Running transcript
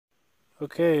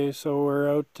Okay, so we're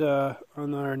out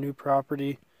on our new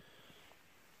property.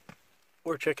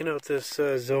 We're checking out this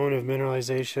zone of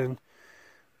mineralization.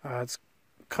 It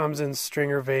comes in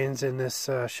stringer veins in this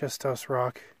schistose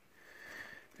rock.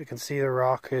 You can see the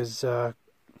rock is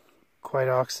quite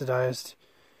oxidized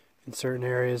in certain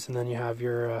areas, and then you have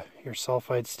your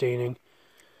sulphide staining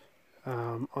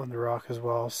on the rock as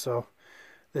well. So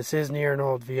this is near an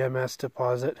old VMS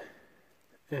deposit,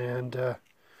 and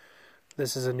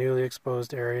this is a newly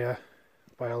exposed area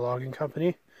by a logging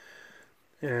company,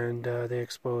 and they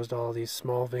exposed all these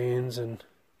small veins and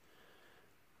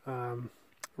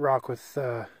rock with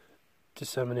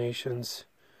disseminations.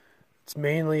 It's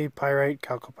mainly pyrite,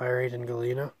 chalcopyrite, and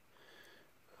galena.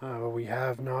 We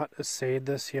have not assayed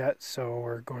this yet, so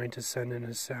we're going to send in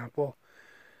a sample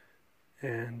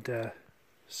and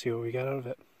see what we get out of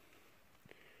it.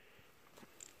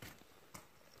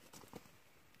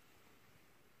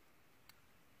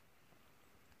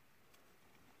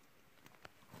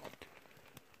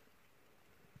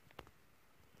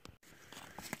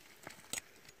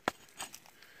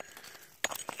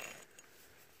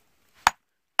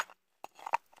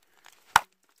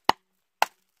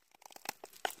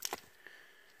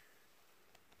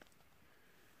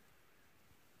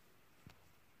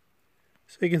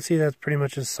 So you can see that's pretty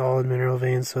much a solid mineral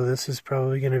vein, so this is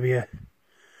probably going to be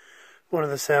one of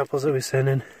the samples that we send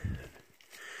in.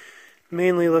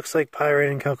 Mainly looks like pyrite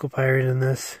and chalcopyrite in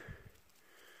this.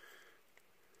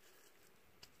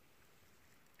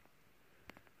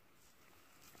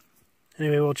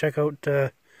 Anyway, we'll check out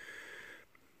the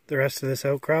rest of this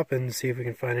outcrop and see if we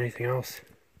can find anything else.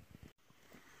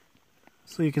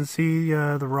 So you can see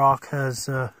the rock has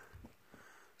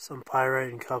some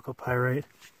pyrite and chalcopyrite.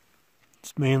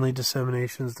 It's mainly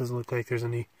disseminations. Doesn't look like there's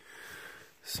any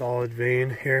solid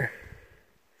vein here.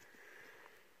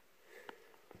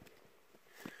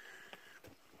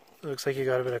 Looks like you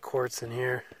got a bit of quartz in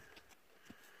here.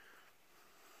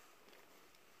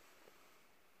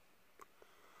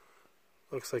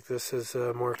 Looks like this is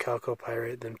more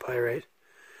chalcopyrite than pyrite.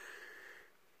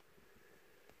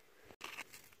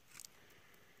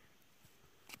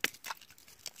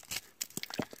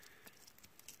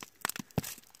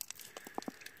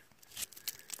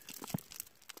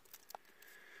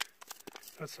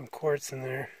 Got some quartz in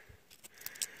there.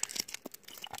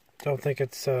 Don't think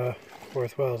it's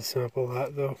worthwhile to sample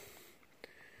that though.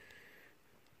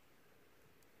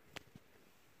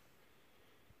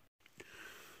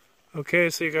 Okay,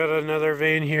 so you got another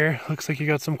vein here. Looks like you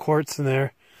got some quartz in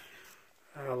there,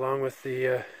 along with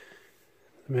the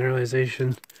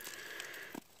mineralization.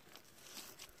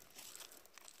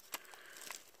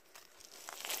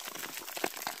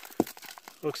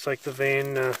 Looks like the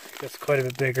vein gets quite a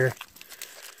bit bigger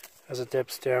as it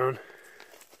dips down.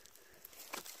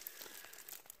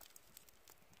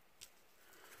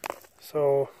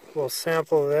 So we'll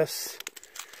sample this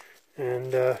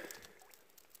and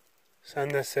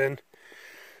send this in.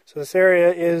 So this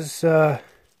area is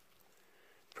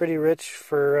pretty rich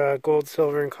for gold,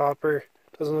 silver, and copper.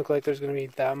 Doesn't look like there's going to be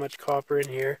that much copper in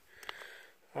here.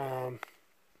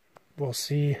 We'll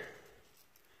see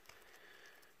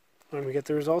when we get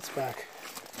the results back.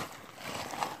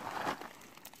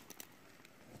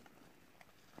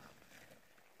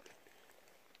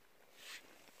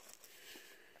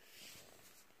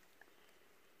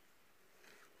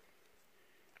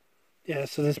 Yeah,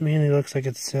 so this mainly looks like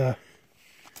it's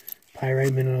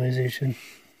pyrite mineralization.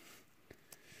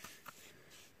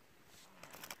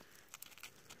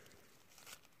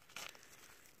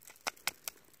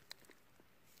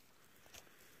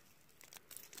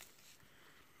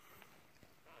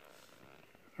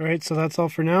 Alright, so that's all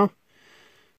for now.